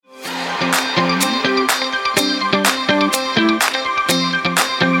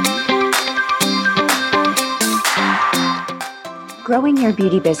your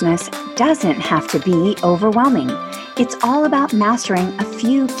beauty business doesn't have to be overwhelming. It's all about mastering a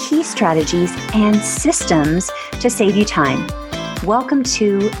few key strategies and systems to save you time. Welcome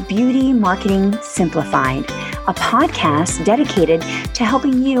to Beauty Marketing Simplified, a podcast dedicated to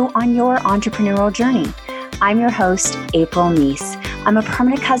helping you on your entrepreneurial journey. I'm your host, April Neese. I'm a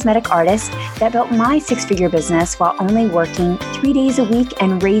permanent cosmetic artist that built my six-figure business while only working 3 days a week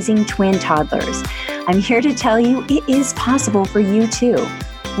and raising twin toddlers. I'm here to tell you it is possible for you too.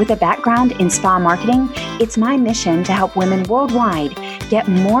 With a background in spa marketing, it's my mission to help women worldwide get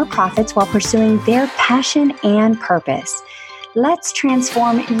more profits while pursuing their passion and purpose. Let's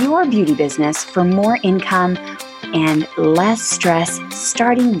transform your beauty business for more income and less stress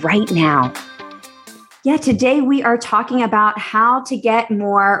starting right now. Yeah, today we are talking about how to get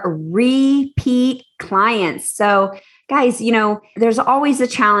more repeat clients. So guys, there's always a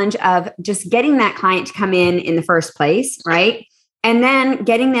challenge of just getting that client to come in the first place, right? And then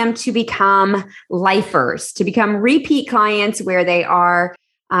getting them to become lifers, to become repeat clients where they are,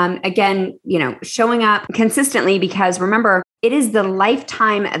 showing up consistently, because remember, it is the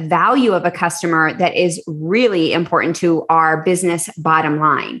lifetime value of a customer that is really important to our business bottom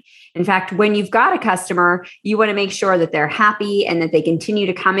line. In fact, when you've got a customer, you want to make sure that they're happy and that they continue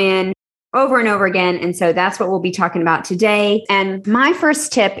to come in over and over again. And so that's what we'll be talking about today. And my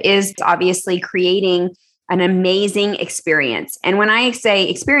first tip is obviously creating an amazing experience. And when I say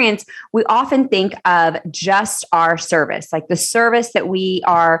experience, we often think of just our service, like the service that we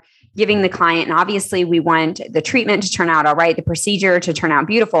are giving the client. And obviously we want the treatment to turn out all right, the procedure to turn out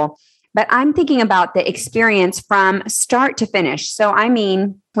beautiful. But I'm thinking about the experience from start to finish. So I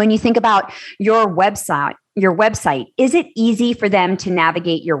mean, when you think about your website, is it easy for them to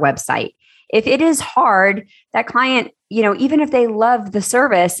navigate your website? If it is hard, that client, even if they love the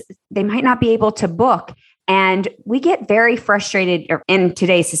service, they might not be able to book. And we get very frustrated in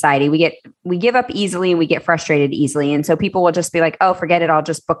today's society. We give up easily and we get frustrated easily. And so people will just be like, oh, forget it. I'll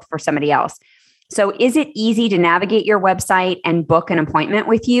just book for somebody else. So is it easy to navigate your website and book an appointment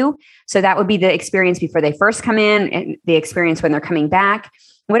with you? So that would be the experience before they first come in and the experience when they're coming back.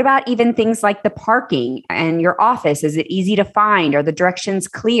 What about even things like the parking and your office? Is it easy to find? Are the directions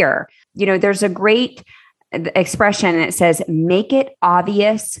clear? There's a great expression that says, make it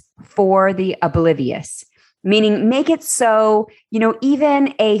obvious for the oblivious. Meaning make it so,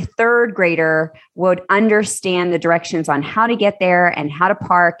 even a third grader would understand the directions on how to get there and how to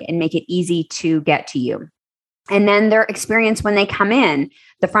park and make it easy to get to you. And then their experience when they come in,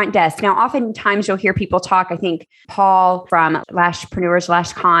 the front desk. Now, oftentimes you'll hear people talk. I think Paul from Lashpreneurs,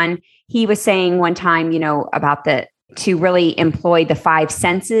 LashCon, he was saying one time, about to really employ the 5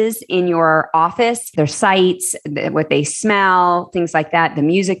 senses in your office, their sights, what they smell, things like that, the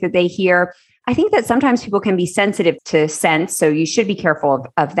music that they hear. I think that sometimes people can be sensitive to scent, so you should be careful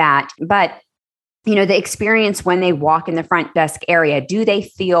of that. But, the experience when they walk in the front desk area, do they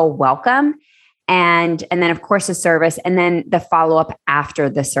feel welcome? And then, of course, the service, and then the follow-up after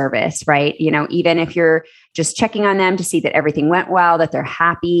the service, right? Even if you're just checking on them to see that everything went well, that they're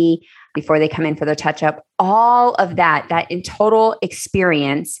happy before they come in for their touch-up, all of that in total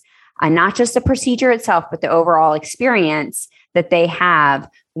experience, not just the procedure itself, but the overall experience that they have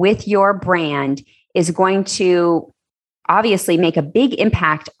with your brand is going to obviously make a big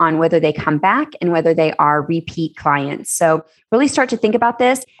impact on whether they come back and whether they are repeat clients. So really start to think about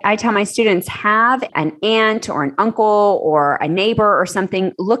this. I tell my students, have an aunt or an uncle or a neighbor or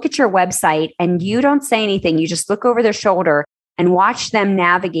something look at your website, and you don't say anything. You just look over their shoulder and watch them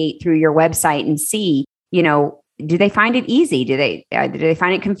navigate through your website and see, do they find it easy? Do they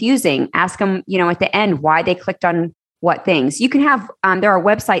find it confusing? Ask them, at the end, why they clicked on what things. You can have, there are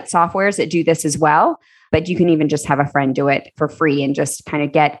website softwares that do this as well, but you can even just have a friend do it for free and just kind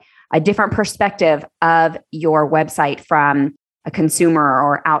of get a different perspective of your website from a consumer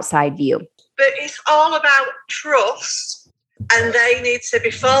or outside view. But it's all about trust. And they need to,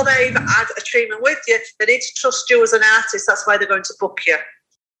 before they've had a treatment with you, they need to trust you as an artist. That's why they're going to book you.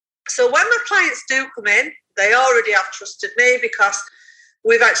 So when my clients do come in, they already have trusted me because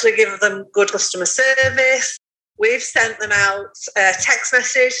we've actually given them good customer service. We've sent them out a text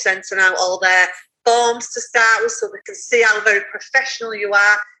message, sent them out all their forms to start with so they can see how very professional you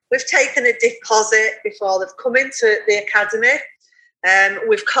are. We've taken a deposit before they've come into the academy.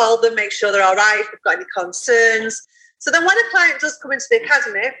 We've called them, make sure they're all right, if they've got any concerns. So then when a client does come into the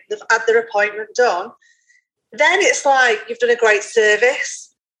academy, they've had their appointment done, then it's like, you've done a great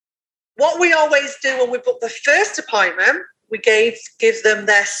service. What we always do when we book the first appointment, we give them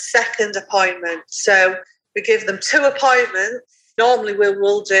their second appointment. So we give them 2 appointments. Normally we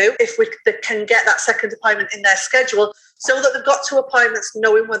will do if we can get that second appointment in their schedule so that they've got 2 appointments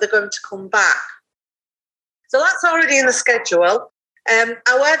knowing when they're going to come back. So that's already in the schedule.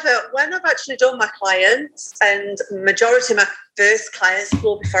 However, when I've actually done my clients, and majority of my first clients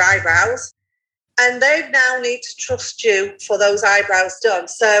will be for eyebrows, and they now need to trust you for those eyebrows done.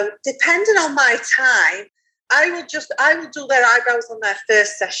 So depending on my time, I will do their eyebrows on their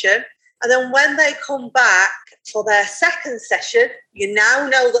first session. And then when they come back for their second session, you now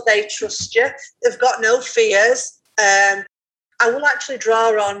know that they trust you. They've got no fears. I will actually draw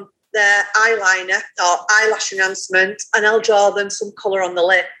on their eyeliner or eyelash enhancement, and I'll draw them some colour on the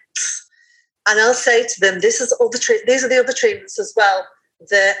lips. And I'll say to them, these are the other treatments as well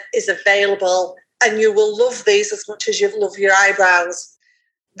that is available, and you will love these as much as you love your eyebrows.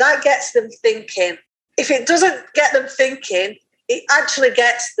 That gets them thinking. If it doesn't get them thinking, it actually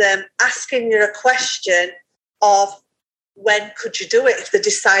gets them asking you a question of when could you do it if they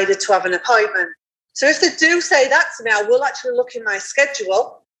decided to have an appointment. So if they do say that to me, I will actually look in my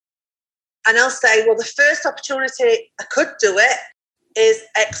schedule and I'll say, well, the first opportunity I could do it is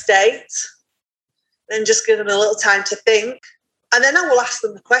X date. Then just give them a little time to think. And then I will ask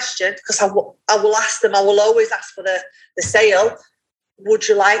them the question, because I will always ask for the sale. Would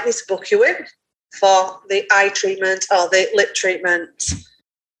you like me to book you in for the eye treatment or the lip treatment?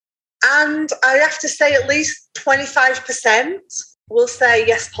 And I have to say at least 25% will say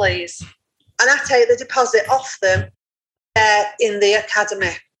yes, please. And I take the deposit off them in the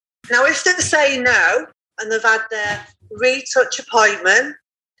academy. Now, if they say no and they've had their retouch appointment,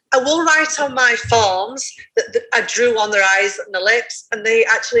 I will write on my forms that I drew on their eyes and the lips, and they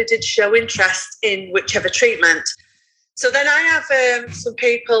actually did show interest in whichever treatment. So then I have some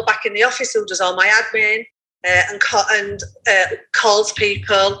people back in the office who does all my admin and calls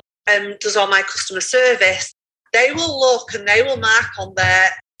people and does all my customer service. They will look and they will mark on their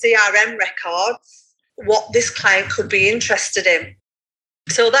CRM records what this client could be interested in.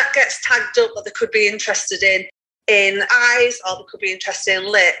 So that gets tagged up that they could be interested in eyes or they could be interested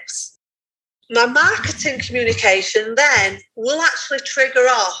in lips. My marketing communication then will actually trigger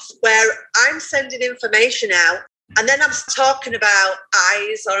off where I'm sending information out, and then I'm talking about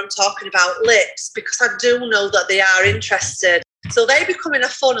eyes or I'm talking about lips because I do know that they are interested. So they become in a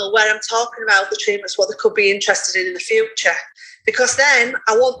funnel where I'm talking about the treatments, what they could be interested in the future, because then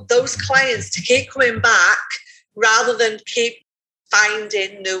I want those clients to keep coming back rather than keep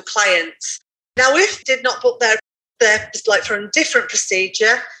finding new clients. Now, if they did not book their like for a different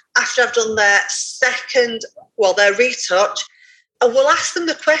procedure, after I've done their retouch, I will ask them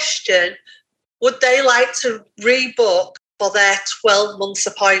the question, would they like to rebook for their 12 months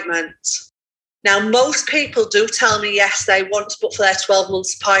appointment? Now, most people do tell me, yes, they want to book for their 12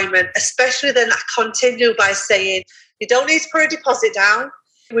 months appointment, especially then I continue by saying, you don't need to put a deposit down.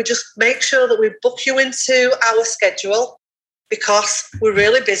 We just make sure that we book you into our schedule because we're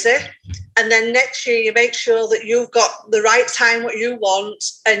really busy. And then next year, you make sure that you've got the right time, what you want,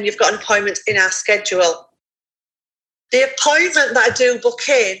 and you've got an appointment in our schedule. The appointment that I do book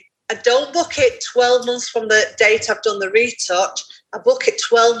in, I don't book it 12 months from the date I've done the retouch. I book it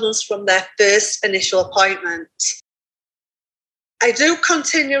 12 months from their first initial appointment. I do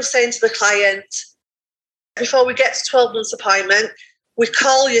continue saying to the client, before we get to 12 months appointment, we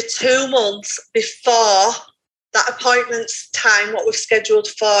call you 2 months before that appointment's time, what we've scheduled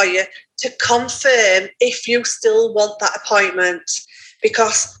for you, to confirm if you still want that appointment.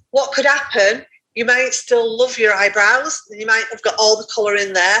 Because what could happen, you might still love your eyebrows, and you might have got all the colour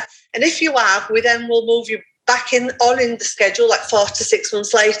in there. And if you have, we then will move you back in the schedule like 4 to 6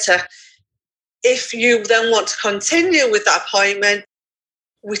 months later. If you then want to continue with that appointment,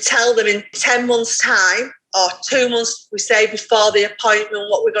 we tell them in 10 months' time or 2 months, we say before the appointment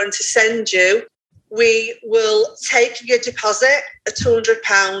what we're going to send you. We will take your deposit, a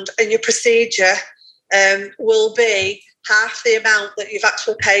 £200, and your procedure will be half the amount that you've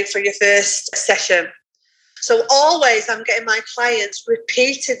actually paid for your first session. So always I'm getting my clients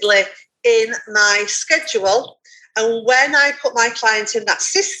repeatedly in my schedule. And when I put my client in that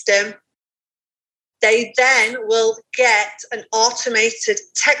system, they then will get an automated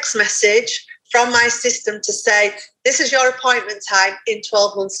text message from my system to say, this is your appointment time in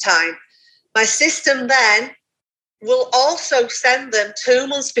 12 months' time. My system then will also send them 2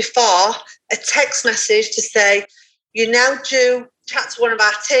 months before a text message to say, you're now due chat to one of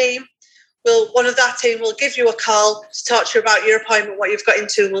our team. One of that team will give you a call to talk to you about your appointment, what you've got in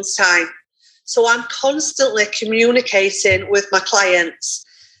 2 months' time. So I'm constantly communicating with my clients.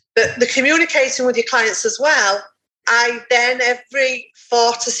 But the communicating with your clients as well, I then every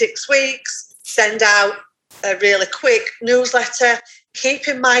 4 to 6 weeks send out a really quick newsletter,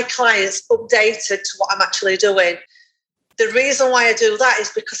 keeping my clients updated to what I'm actually doing. The reason why I do that is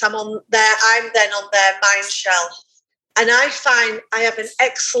because I'm then on their mind shelf. And I find I have an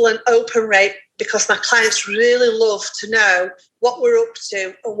excellent open rate because my clients really love to know what we're up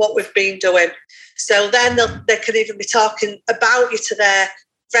to and what we've been doing. So then they can even be talking about you to their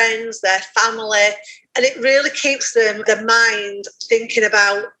friends, their family, and it really keeps their mind thinking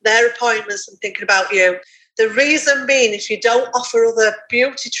about their appointments and thinking about you. The reason being, if you don't offer other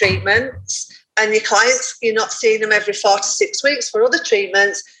beauty treatments and your clients, you're not seeing them every 4 to 6 weeks for other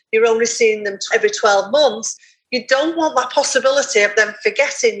treatments, you're only seeing them every 12 months, you don't want that possibility of them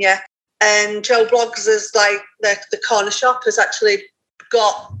forgetting you. And Joe Bloggs is like the corner shop has actually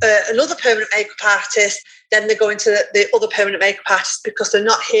got another permanent makeup artist. Then they're going to the other permanent makeup artist because they're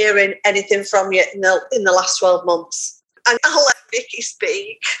not hearing anything from you in the last 12 months. And I'll let Vicky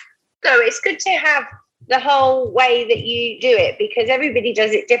speak. So it's good to have the whole way that you do it because everybody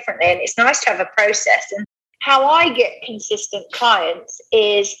does it differently, and it's nice to have a process. And how I get consistent clients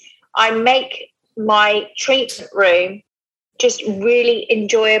is I make my treatment room just really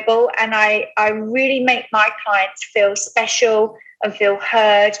enjoyable, and I really make my clients feel special and feel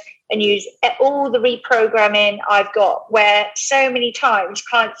heard, and use all the reprogramming I've got, where so many times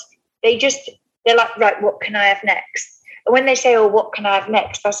clients, they're like, right, what can I have next? And when they say, oh, what can I have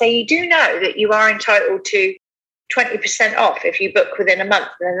next? I say, you do know that you are entitled to 20% off if you book within a month.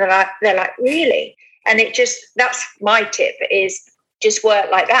 And they're like, really? And that's my tip, is just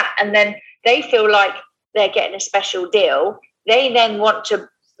work like that. And then they feel like they're getting a special deal. They then want to,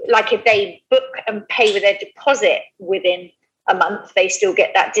 like if they book and pay with their deposit within a month, they still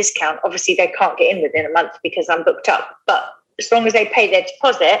get that discount. Obviously, they can't get in within a month because I'm booked up. But as long as they pay their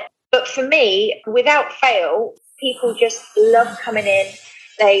deposit. But for me, without fail, people just love coming in.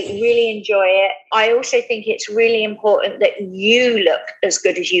 They really enjoy it. I also think it's really important that you look as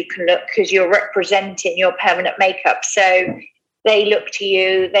good as you can look because you're representing your permanent makeup. So they look to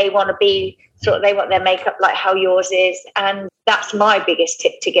you. They want to be they want their makeup like how yours is. And that's my biggest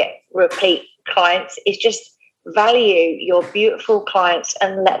tip to get repeat clients, is just value your beautiful clients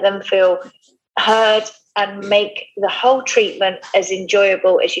and let them feel heard and make the whole treatment as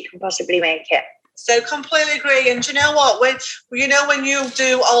enjoyable as you can possibly make it. So completely agree. And do you know what? When you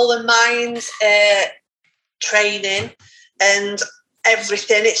do all the mind training and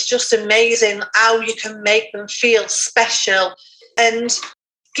everything, it's just amazing how you can make them feel special and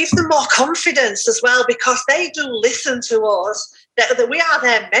give them more confidence as well, because they do listen to us, that we are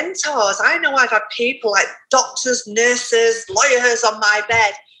their mentors. I know I've had people like doctors, nurses, lawyers on my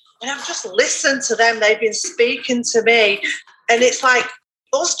bed, and I've just listened to them. They've been speaking to me, and it's like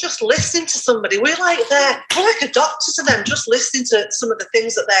us just listening to somebody. We're like a doctor to them, just listening to some of the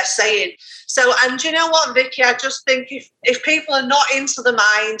things that they're saying. So, and you know what, Vicky, I just think if people are not into the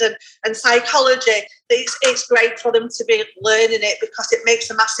mind and psychology, it's great for them to be learning it, because it makes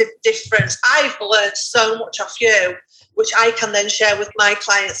a massive difference. I've learned so much off you, which I can then share with my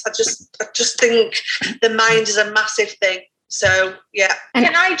clients. I just think the mind is a massive thing. So, yeah. And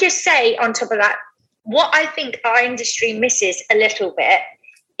can I just say on top of that, what I think our industry misses a little bit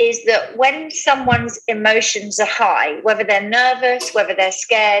is that when someone's emotions are high, whether they're nervous, whether they're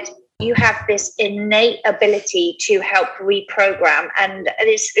scared, you have this innate ability to help reprogram. And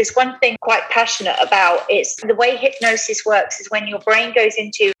it's one thing quite passionate about. It's the way hypnosis works is when your brain goes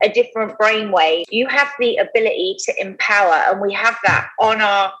into a different brainwave, you have the ability to empower. And we have that on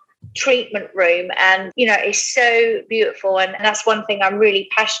our treatment room. And, it's so beautiful. And that's one thing I'm really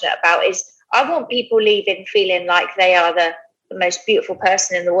passionate about, is I want people leaving feeling like they are the most beautiful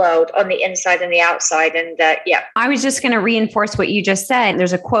person in the world on the inside and the outside. And I was just going to reinforce what you just said.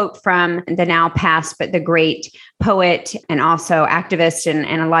 There's a quote from the now past, but the great poet and also activist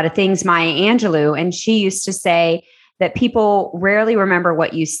and a lot of things, Maya Angelou. And she used to say that people rarely remember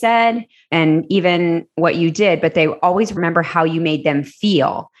what you said and even what you did, but they always remember how you made them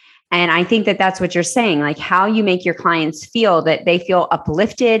feel. And I think that that's what you're saying, like how you make your clients feel, that they feel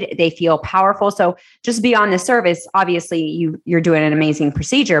uplifted, they feel powerful. So just beyond the service, obviously you're doing an amazing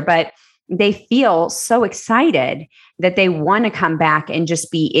procedure, but they feel so excited that they want to come back and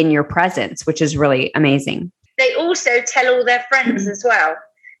just be in your presence, which is really amazing. They also tell all their friends as well.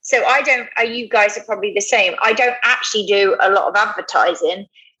 So you guys are probably the same. I don't actually do a lot of advertising,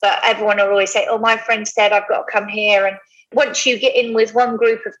 but everyone will always say, oh, my friend said I've got to come here. And once you get in with one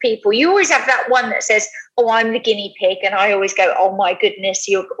group of people, you always have that one that says, oh, I'm the guinea pig. And I always go, oh, my goodness,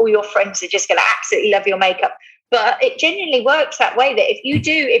 all your friends are just going to absolutely love your makeup. But it genuinely works that way, that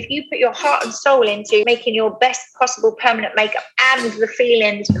if you put your heart and soul into making your best possible permanent makeup and the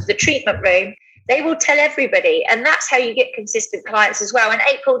feelings of the treatment room, they will tell everybody. And that's how you get consistent clients as well. And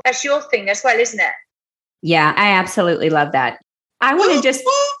April, that's your thing as well, isn't it? Yeah, I absolutely love that. I want to just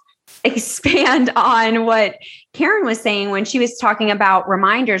expand on what Karen was saying when she was talking about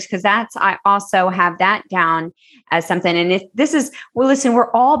reminders, because I also have that down as something. And if this is, well, listen,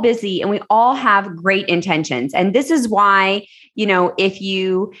 we're all busy and we all have great intentions. And this is why, if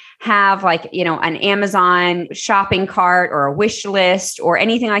you have an Amazon shopping cart or a wish list or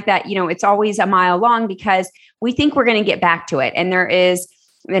anything like that, it's always a mile long because we think we're going to get back to it. And there is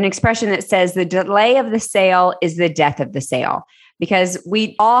an expression that says the delay of the sale is the death of the sale. Because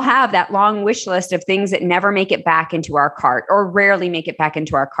we all have that long wish list of things that never make it back into our cart or rarely make it back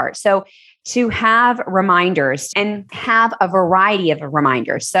into our cart. So to have reminders and have a variety of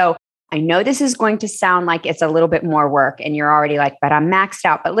reminders. So I know this is going to sound like it's a little bit more work and you're already like, but I'm maxed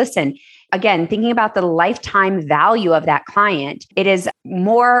out. But listen, again, thinking about the lifetime value of that client, it is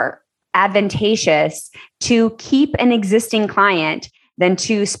more advantageous to keep an existing client than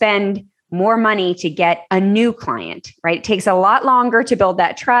to spend more money to get a new client, right? It takes a lot longer to build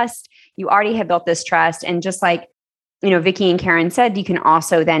that trust. You already have built this trust. And just like, Vicki and Karen said, you can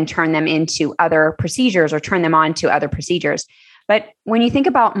also then turn them into other procedures or turn them on to other procedures. But when you think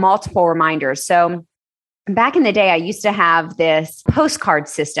about multiple reminders, so back in the day, I used to have this postcard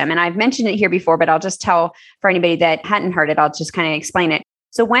system, and I've mentioned it here before, but I'll just tell for anybody that hadn't heard it, I'll just kind of explain it.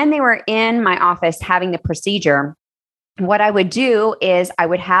 So when they were in my office having the procedure, what I would do is I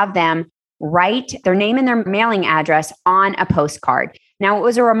would have them write their name and their mailing address on a postcard. Now, it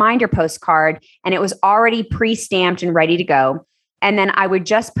was a reminder postcard and it was already pre-stamped and ready to go. And then I would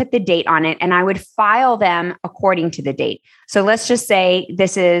just put the date on it and I would file them according to the date. So let's just say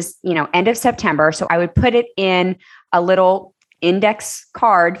this is, end of September. So I would put it in a little index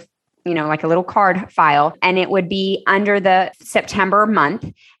card, like a little card file, and it would be under the September month.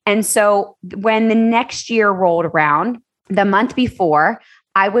 And so when the next year rolled around, the month before,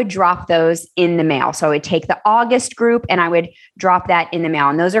 I would drop those in the mail. So I would take the August group and I would drop that in the mail.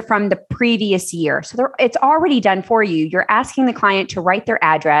 And those are from the previous year. So it's already done for you. You're asking the client to write their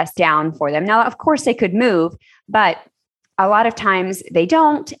address down for them. Now, of course, they could move, but a lot of times they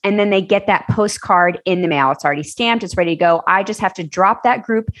don't. And then they get that postcard in the mail. It's already stamped. It's ready to go. I just have to drop that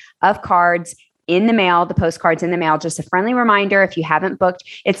group of cards in the mail, the postcards in the mail, just a friendly reminder. If you haven't booked,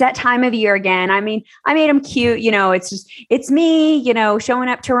 it's that time of year again. I mean, I made them cute, it's me, showing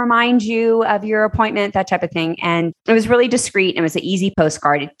up to remind you of your appointment, that type of thing. And it was really discreet. It was an easy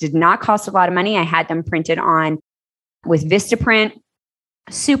postcard. It did not cost a lot of money. I had them printed on with Vistaprint,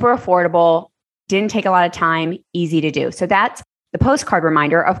 super affordable, didn't take a lot of time, easy to do. So that's the postcard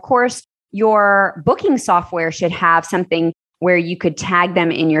reminder. Of course, your booking software should have something where you could tag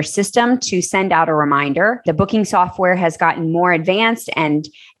them in your system to send out a reminder. The booking software has gotten more advanced and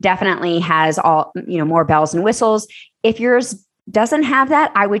definitely has all, more bells and whistles. If yours doesn't have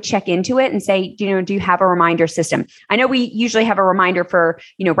that, I would check into it and say, do you have a reminder system? I know we usually have a reminder for,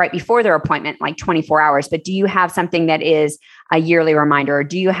 right before their appointment, like 24 hours, but do you have something that is a yearly reminder? Or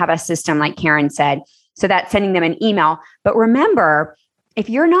do you have a system like Karen said? So that's sending them an email. But remember, if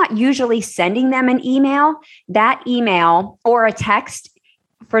you're not usually sending them an email, that email or a text,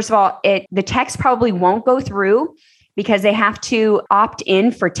 first of all, the text probably won't go through because they have to opt in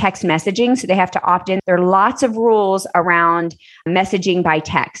for text messaging. So they have to opt in. There are lots of rules around messaging by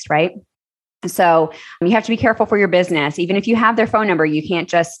text, right? So you have to be careful for your business. Even if you have their phone number, you can't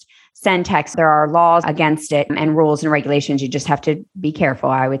just send text. There are laws against it and rules and regulations. You just have to be careful,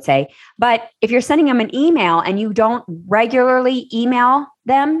 I would say. But if you're sending them an email and you don't regularly email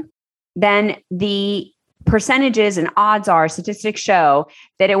them, then the percentages and odds are, statistics show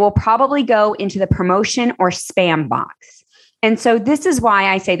that it will probably go into the promotion or spam box. And so this is why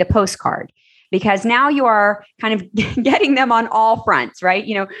I say the postcard, because now you are kind of getting them on all fronts, right?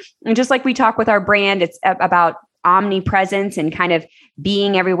 And just like we talk with our brand, it's about omnipresence and kind of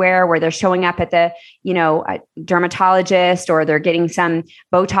being everywhere, where they're showing up at the, a dermatologist, or they're getting some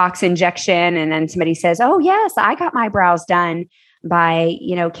Botox injection. And then somebody says, oh yes, I got my brows done by,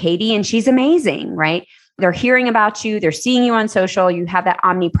 Katie, and she's amazing, right? They're hearing about you. They're seeing you on social. You have that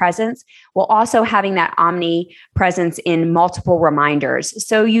omnipresence, while also having that omnipresence in multiple reminders,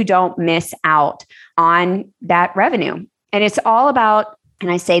 so you don't miss out on that revenue. And it's all about,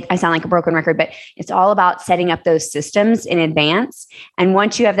 and I sound like a broken record, but it's all about setting up those systems in advance. And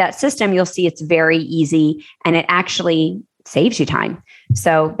once you have that system, you'll see it's very easy and it actually saves you time.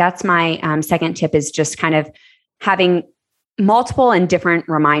 So that's my second tip, is just kind of having multiple and different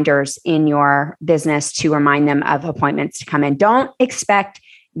reminders in your business to remind them of appointments to come in. Don't expect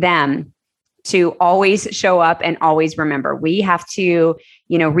them to always show up and always remember. We have to,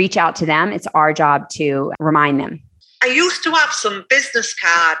 reach out to them. It's our job to remind them. I used to have some business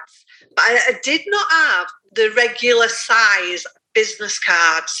cards But I did not have the regular size business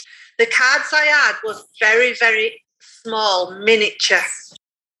cards. The cards I had were very, very small, miniature.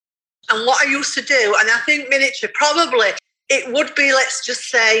 And what I used to do, and I think miniature probably, it would be, let's just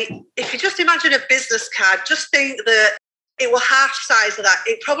say, if you just imagine a business card, just think that it were half size of that.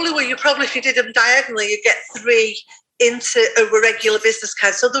 It probably were, if you did them diagonally, you get 3 into a regular business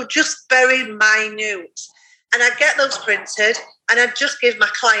card. So they're just very minute. And I'd get those printed and I'd just give my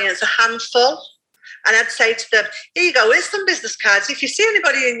clients a handful. And I'd say to them, here you go, here's some business cards. If you see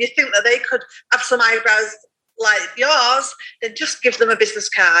anybody and you think that they could have some eyebrows like yours, then just give them a business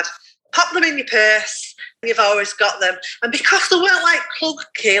card. Pop them in your purse. You've always got them. And because they weren't like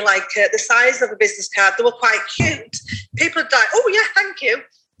clunky, like the size of a business card, they were quite cute. People would like, oh, yeah, thank you.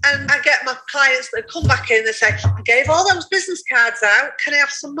 And I get my clients that come back in and say, I gave all those business cards out. Can I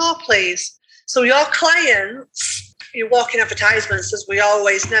have some more, please? So your clients, you walk in advertisements, as we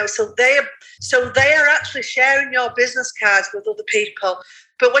always know. So they are actually sharing your business cards with other people.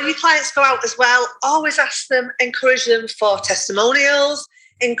 But when your clients go out as well, always ask them, encourage them for testimonials,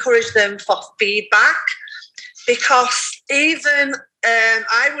 encourage them for feedback. Because even,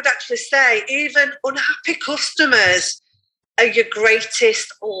 I would actually say, even unhappy customers are your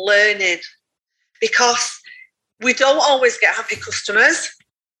greatest learning, because we don't always get happy customers.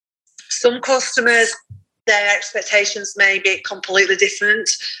 Some customers, their expectations may be completely different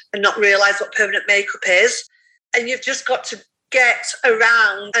and not realise what permanent makeup is. And you've just got to get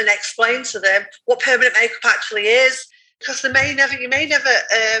around and explain to them what permanent makeup actually is, because you may never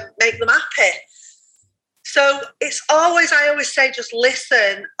make them happy. So it's always, I always say, just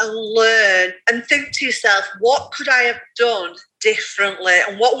listen and learn and think to yourself, what could I have done differently?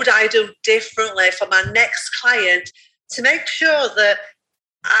 And what would I do differently for my next client to make sure that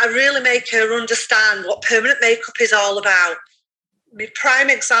I really make her understand what permanent makeup is all about? My prime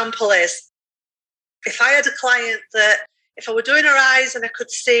example is, if I had a client that, if I were doing her eyes and I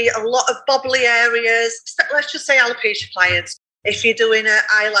could see a lot of bobbly areas, let's just say alopecia clients, if you're doing an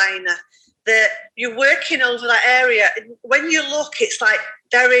eyeliner, that you're working over that area. When you look, it's like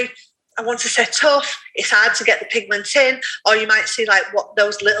very, I want to say tough. It's hard to get the pigment in, or you might see like what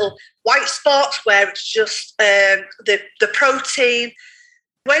those little white spots where it's just the protein.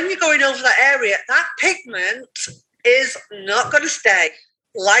 When you're going over that area, that pigment is not going to stay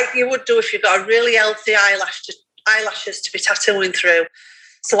like you would do if you've got a really healthy eyelashes to be tattooing through.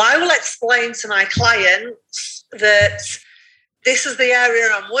 So I will explain to my clients that this is the area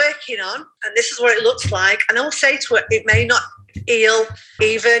I'm working on and this is what it looks like. And I'll say to it, it may not heal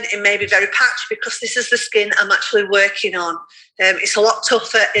even, it may be very patchy, because this is the skin I'm actually working on. It's a lot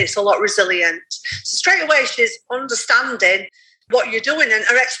tougher, it's a lot resilient. So straight away she's understanding what you're doing, and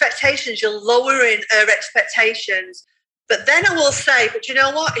her expectations, you're lowering her expectations. But then I will say, but you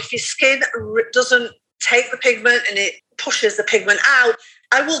know what? If your skin doesn't take the pigment and it pushes the pigment out,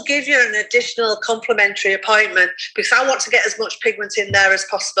 I will give you an additional complimentary appointment, because I want to get as much pigment in there as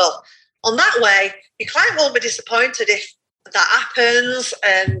possible. On that way, your client won't be disappointed if that happens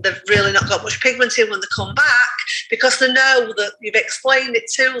and they've really not got much pigment in when they come back, because they know that you've explained it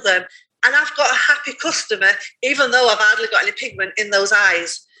to them. And I've got a happy customer, even though I've hardly got any pigment in those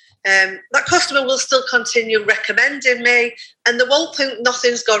eyes. That customer will still continue recommending me, and they won't think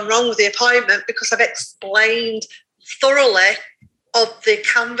nothing's gone wrong with the appointment, because I've explained thoroughly of the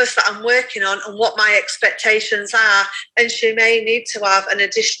canvas that I'm working on and what my expectations are. And she may need to have an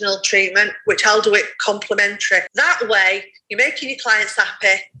additional treatment, which I'll do it complimentary. That way, you're making your clients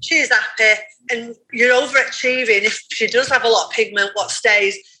happy, she's happy, and you're overachieving. If she does have a lot of pigment, what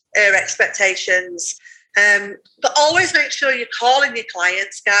stays her expectations. But always make sure you're calling your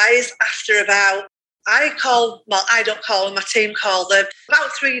clients, guys, after about, I don't call them, my team call them,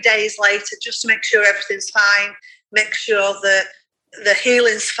 about 3 days later, just to make sure everything's fine, make sure that the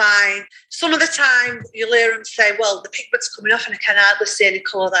healing's fine. Some of the time you'll hear them say, well, the pigment's coming off and I can hardly see any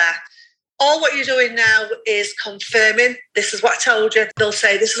colour there. All what you're doing now is confirming, this is what I told you. They'll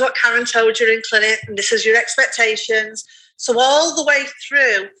say, this is what Karen told you in clinic, and this is your expectations. So all the way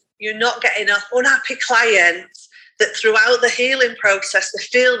through, you're not getting unhappy clients that throughout the healing process, they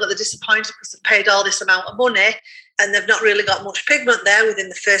feel that they're disappointed because they've paid all this amount of money and they've not really got much pigment there within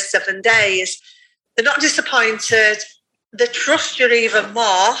the first 7 days. They're not disappointed. They trust you even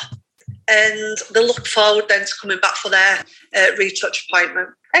more, and they look forward then to coming back for their retouch appointment.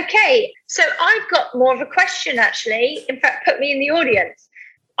 Okay, so I've got more of a question, actually. In fact, put me in the audience.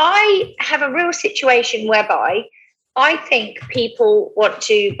 I have a real situation whereby I think people want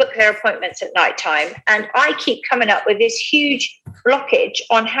to book their appointments at night time, and I keep coming up with this huge blockage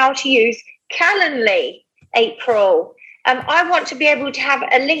on how to use Calendly, April, I want to be able to have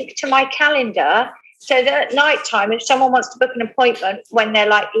a link to my calendar so that at night time, if someone wants to book an appointment when they're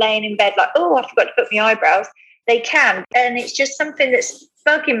like laying in bed, like, oh, I forgot to book my eyebrows, they can. And it's just something that's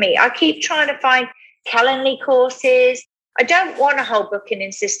bugging me. I keep trying to find Calendly courses. I don't want a whole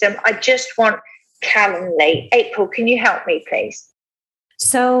booking system. I just want Calendly. April, can you help me, please?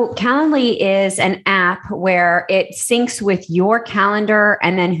 So Calendly is an app where it syncs with your calendar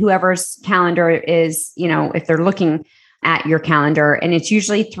and then whoever's calendar is, if they're looking at your calendar, and it's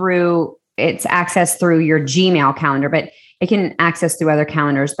usually it's accessed through your Gmail calendar, but it can access through other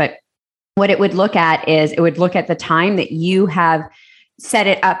calendars. But what it would look at is it would look at the time that you have set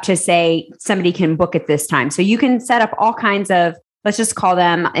it up to say somebody can book at this time. So you can set up all kinds of, let's just call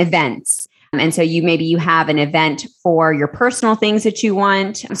them events. And so you have an event for your personal things that you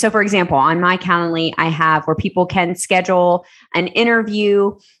want. So for example, on my Calendly, I have where people can schedule an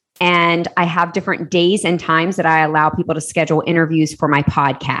interview, and I have different days and times that I allow people to schedule interviews for my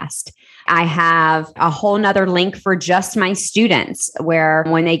podcast. I have a whole nother link for just my students where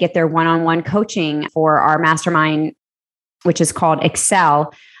when they get their one-on-one coaching for our mastermind, which is called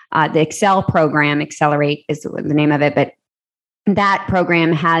Excel, the Excel program, Accelerate is the name of it, but that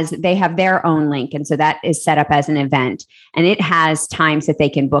program they have their own link. And so that is set up as an event, and it has times that they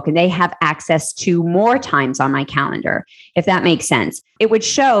can book, and they have access to more times on my calendar, if that makes sense. It would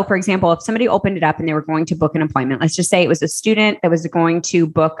show, for example, if somebody opened it up and they were going to book an appointment, let's just say it was a student that was going to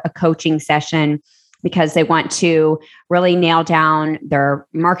book a coaching session because they want to really nail down their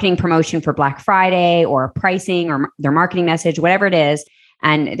marketing promotion for Black Friday or pricing or their marketing message, whatever it is,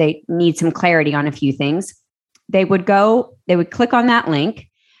 and they need some clarity on a few things. They would click on that link,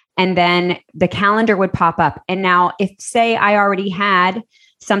 and then the calendar would pop up. And now if, say, I already had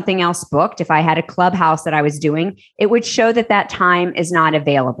something else booked, if I had a clubhouse that I was doing, it would show that time is not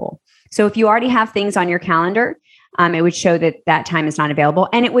available. So if you already have things on your calendar, it would show that time is not available.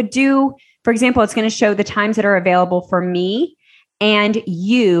 And it would do, for example, it's going to show the times that are available for me and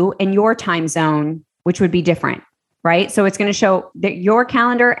you in your time zone, which would be different. Right. So it's going to show that your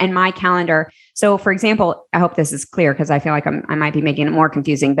calendar and my calendar. So for example, I hope this is clear because I feel like I might be making it more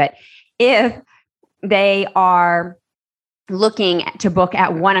confusing, but if they are looking to book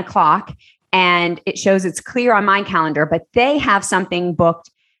at 1:00 and it shows it's clear on my calendar, but they have something booked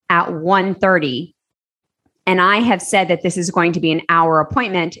at 1:30 and I have said that this is going to be an hour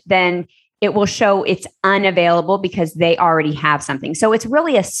appointment, then it will show it's unavailable because they already have something. So it's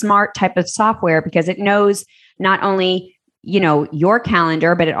really a smart type of software because it knows not only, your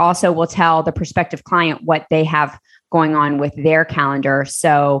calendar, but it also will tell the prospective client what they have going on with their calendar.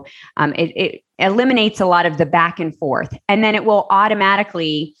 So it eliminates a lot of the back and forth. And then it will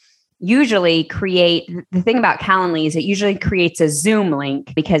automatically usually create, the thing about Calendly is it usually creates a Zoom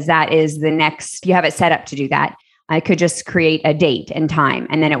link because that is the next, you have it set up to do that. I could just create a date and time,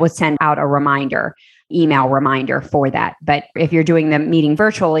 and then it would send out a email reminder for that. But if you're doing the meeting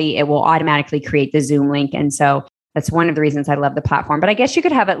virtually, it will automatically create the Zoom link. And so that's one of the reasons I love the platform. But I guess you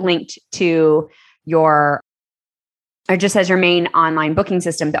could have it linked to or just as your main online booking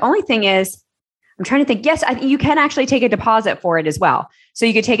system. The only thing is, I'm trying to think, yes, you can actually take a deposit for it as well. So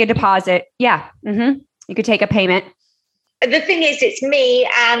you could take a deposit. Yeah. You could take a payment. The thing is, it's me,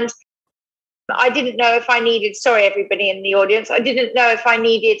 and I didn't know if I needed, sorry, everybody in the audience, I didn't know if I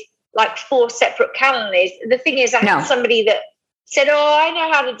needed like 4 separate calendars. The thing is, I had somebody that said, oh, I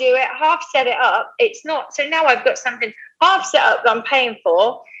know how to do it, half set it up. It's not. So now I've got something half set up that I'm paying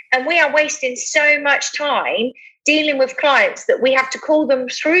for. And we are wasting so much time dealing with clients that we have to call them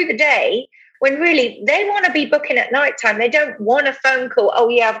through the day when really they want to be booking at nighttime. They don't want a phone call. Oh,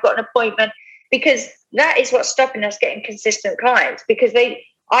 yeah, I've got an appointment, because that is what's stopping us getting consistent clients, because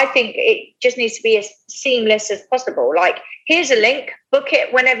I think it just needs to be as seamless as possible. Like, here's a link, book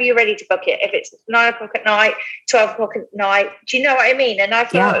it whenever you're ready to book it. If it's 9:00 at night, 12:00 at night, do you know what I mean? And I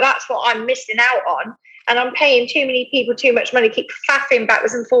feel like that's what I'm missing out on. And I'm paying too many people too much money, keep faffing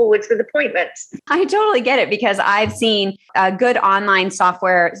backwards and forwards with appointments. I totally get it, because I've seen a good online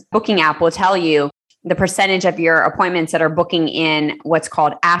software booking app will tell you the percentage of your appointments that are booking in what's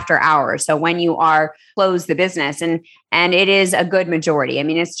called after hours. So when you are close the business, and it is a good majority. I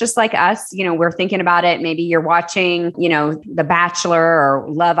mean, it's just like us, we're thinking about it. Maybe you're watching, The Bachelor or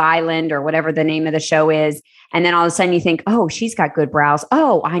Love Island or whatever the name of the show is. And then all of a sudden you think, oh, she's got good brows.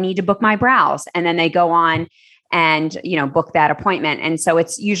 Oh, I need to book my brows. And then they go on and, book that appointment. And so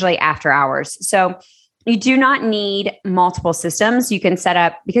it's usually after hours. So you do not need multiple systems. You can set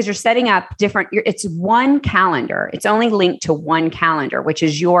up, because you're setting up it's one calendar. It's only linked to one calendar, which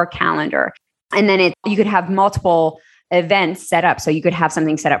is your calendar. And then you could have multiple events set up. So you could have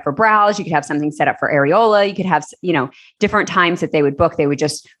something set up for Browse, you could have something set up for Areola, you could have, different times that they would book. They would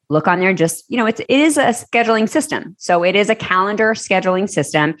just look on there, just, it is a scheduling system. So it is a calendar scheduling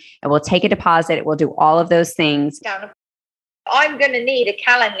system. It will take a deposit. It will do all of those things. I'm going to need a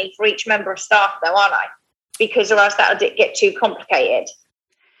Calendly for each member of staff though, aren't I? Because or else that'll get too complicated.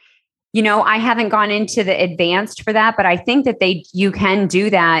 I haven't gone into the advanced for that, but I think that you can do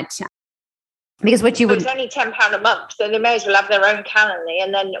that. Because what you would... It's only £10 a month, so they may as well have their own Calendly.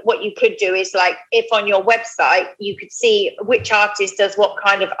 And then what you could do is if on your website, you could see which artist does what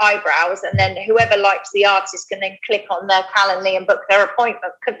kind of eyebrows, and then whoever likes the artist can then click on their Calendly and book their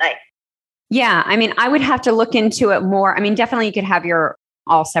appointment, couldn't they? Yeah, I would have to look into it more. Definitely you could have your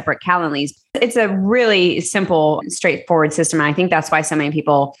all separate Calendlys. It's a really simple, straightforward system. And I think that's why so many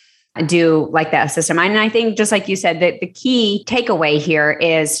people do like that system. And I think just like you said, that the key takeaway here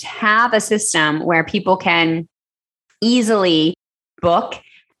is have a system where people can easily book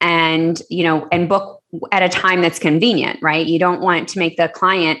and book at a time that's convenient, right? You don't want to make the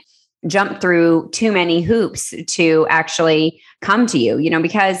client jump through too many hoops to actually come to you,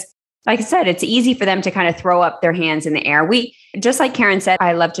 because like I said, it's easy for them to kind of throw up their hands in the air. Just like Karen said,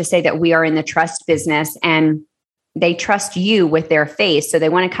 I love to say that we are in the trust business, and they trust you with their face. So they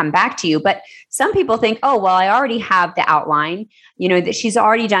want to come back to you. But some people think, oh, well, I already have the outline, that she's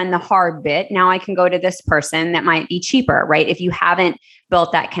already done the hard bit. Now I can go to this person that might be cheaper, right? If you haven't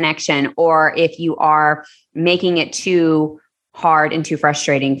built that connection, or if you are making it too hard and too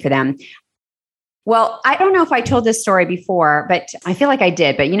frustrating for them. Well, I don't know if I told this story before, but I feel like I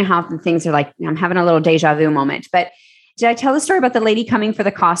did. But you know how things are like, I'm having a little deja vu moment. But did I tell the story about the lady coming for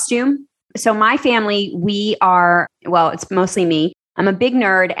the costume? So my family, it's mostly me. I'm a big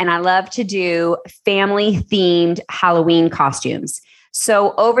nerd and I love to do family themed Halloween costumes.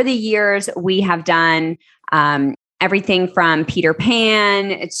 So over the years, we have done everything from Peter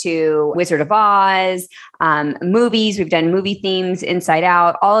Pan to Wizard of Oz, movies. We've done movie themes, Inside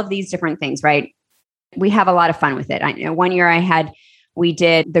Out, all of these different things, right? We have a lot of fun with it. I know one year we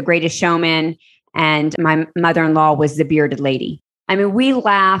did The Greatest Showman, and my mother-in-law was the bearded lady. We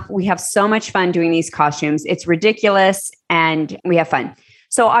laugh. We have so much fun doing these costumes. It's ridiculous and we have fun.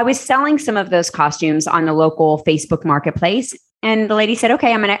 So I was selling some of those costumes on the local Facebook marketplace. And the lady said,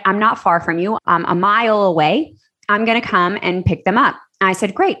 okay, I'm not far from you. I'm a mile away. I'm going to come and pick them up. And I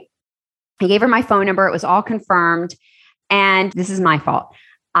said, great. I gave her my phone number. It was all confirmed. And this is my fault.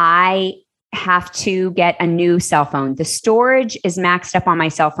 I have to get a new cell phone. The storage is maxed up on my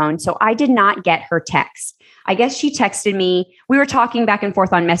cell phone. So I did not get her text. I guess she texted me. We were talking back and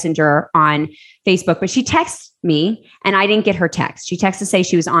forth on Messenger on Facebook, but she texted me and I didn't get her text. She texted to say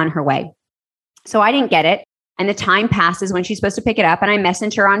she was on her way. So I didn't get it. And the time passes when she's supposed to pick it up. And I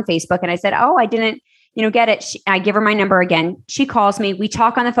messaged her on Facebook and I said, oh, I didn't, get it. I give her my number again. She calls me. We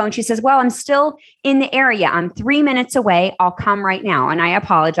talk on the phone. She says, well, I'm still in the area. I'm 3 minutes away. I'll come right now. And I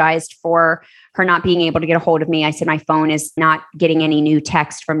apologized for her not being able to get a hold of me. I said, my phone is not getting any new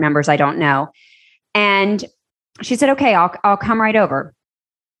text from numbers I don't know. And she said, okay, I'll come right over.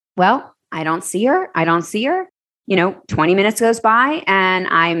 Well, I don't see her. 20 minutes goes by and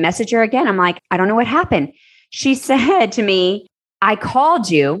I message her again. I'm like, I don't know what happened. She said to me, I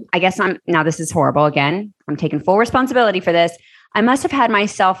called you. I guess now this is horrible again. I'm taking full responsibility for this. I must have had my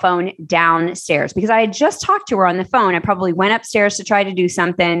cell phone downstairs because I had just talked to her on the phone. I probably went upstairs to try to do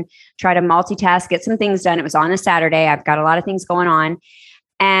something, try to multitask, get some things done. It was on a Saturday. I've got a lot of things going on.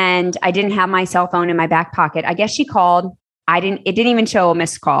 And I didn't have my cell phone in my back pocket. I guess she called. It didn't even show a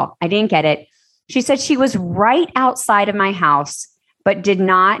missed call. I didn't get it. She said she was right outside of my house, but did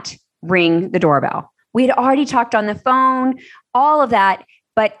not ring the doorbell. We had already talked on the phone, all of that,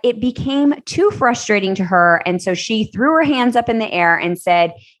 but it became too frustrating to her. And so she threw her hands up in the air and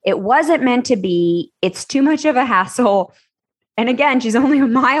said, it wasn't meant to be. It's too much of a hassle. And again, she's only a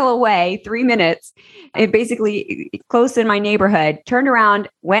mile away, 3 minutes, and basically close in my neighborhood, turned around,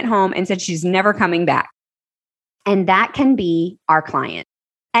 went home and said she's never coming back. And that can be our client.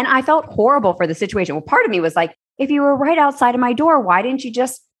 And I felt horrible for the situation. Well, part of me was like, if you were right outside of my door, why didn't you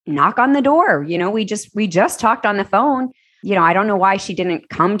just knock on the door? We just talked on the phone. I don't know why she didn't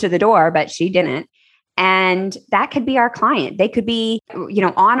come to the door, but she didn't. And that could be our client. They could be,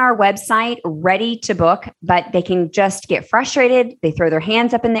 on our website, ready to book, but they can just get frustrated. They throw their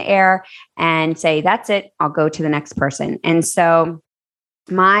hands up in the air and say, that's it. I'll go to the next person. And so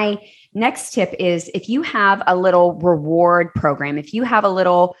my next tip is if you have a little reward program, if you have a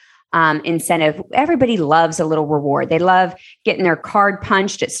little incentive, everybody loves a little reward. They love getting their card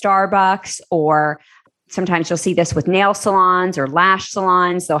punched at Starbucks or Sometimes you'll see this with nail salons or lash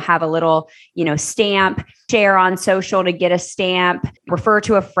salons. They'll have a little, stamp, share on social to get a stamp, refer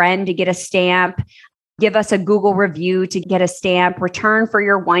to a friend to get a stamp, give us a Google review to get a stamp, return for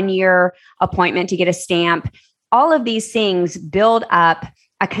your 1-year appointment to get a stamp. All of these things build up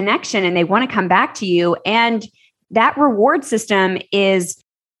a connection and they want to come back to you. And that reward system is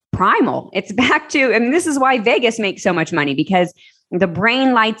primal. It's back to, and this is why Vegas makes so much money, because the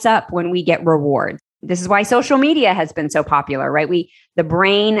brain lights up when we get rewards. This is why social media has been so popular, right? The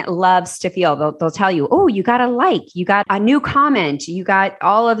brain loves to feel. They'll tell you, oh, you got a like, you got a new comment, you got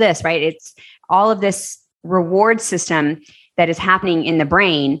all of this, right? It's all of this reward system that is happening in the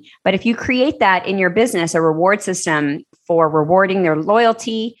brain. But if you create that in your business, a reward system for rewarding their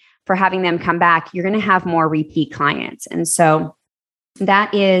loyalty, for having them come back, you're going to have more repeat clients. And so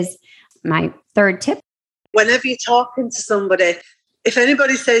that is my third tip. Whenever you're talking to somebody, if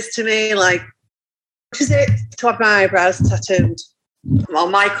anybody says to me, like, what is it to have my eyebrows tattooed or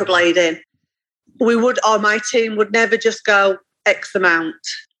my could laid in, my team would never just go X amount,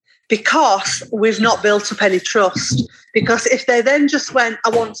 because we've not built up any trust. Because if they then just went, I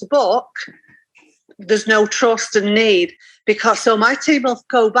want to book, there's no trust and need. So my team will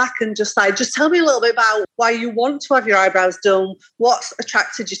go back and just tell me a little bit about why you want to have your eyebrows done, what's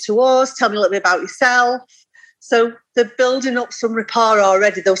attracted you to us, tell me a little bit about yourself. So they're building up some rapport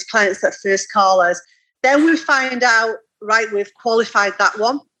already, those clients that first call us. Then we find out, right, we've qualified that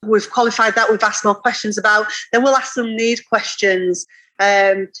one. We've qualified that, we've asked more questions about. Then we'll ask some need questions.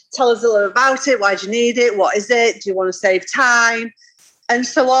 Tell us a little about it. Why do you need it? What is it? Do you want to save time? And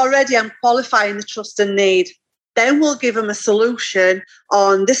so already I'm qualifying the trust and need. Then we'll give them a solution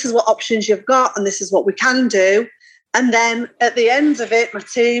on this is what options you've got and this is what we can do. And then at the end of it, my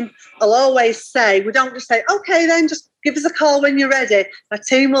team will always say, we don't just say, okay, then just give us a call when you're ready. My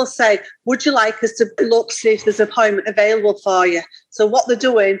team will say, would you like us to look, see if there's an appointment available for you? So what they're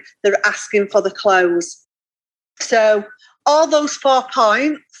doing, they're asking for the close. So all those 4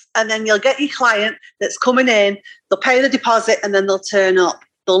 points, and then you'll get your client that's coming in, they'll pay the deposit and then they'll turn up.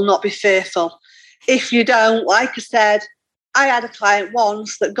 They'll not be fearful. If you don't, like I said, I had a client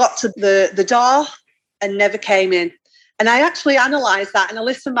once that got to the door and never came in. And I actually analysed that and I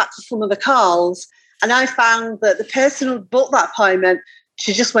listened back to some of the calls, and I found that the person who booked that appointment,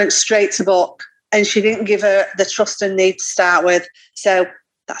 she just went straight to book and she didn't give her the trust and need to start with. So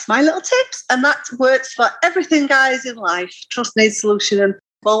that's my little tips. And that works for everything, guys, in life. Trust, need, solution. And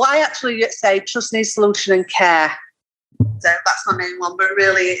well, I actually say trust, need, solution and care. So that's my main one, but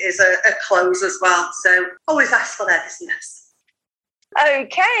really it is a close as well. So always ask for their business.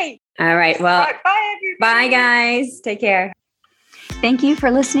 Okay. All right. Well, bye, everybody. Bye, guys. Take care. Thank you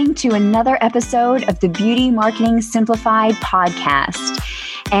for listening to another episode of the Beauty Marketing Simplified podcast.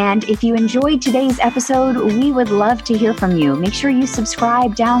 And if you enjoyed today's episode, we would love to hear from you. Make sure you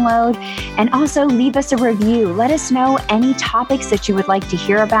subscribe, download, and also leave us a review. Let us know any topics that you would like to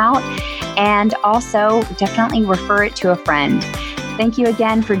hear about, and also definitely refer it to a friend. Thank you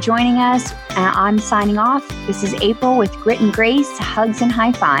again for joining us. I'm signing off. This is April with Grit and Grace, hugs and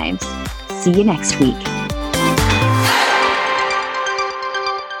high fives. See you next week.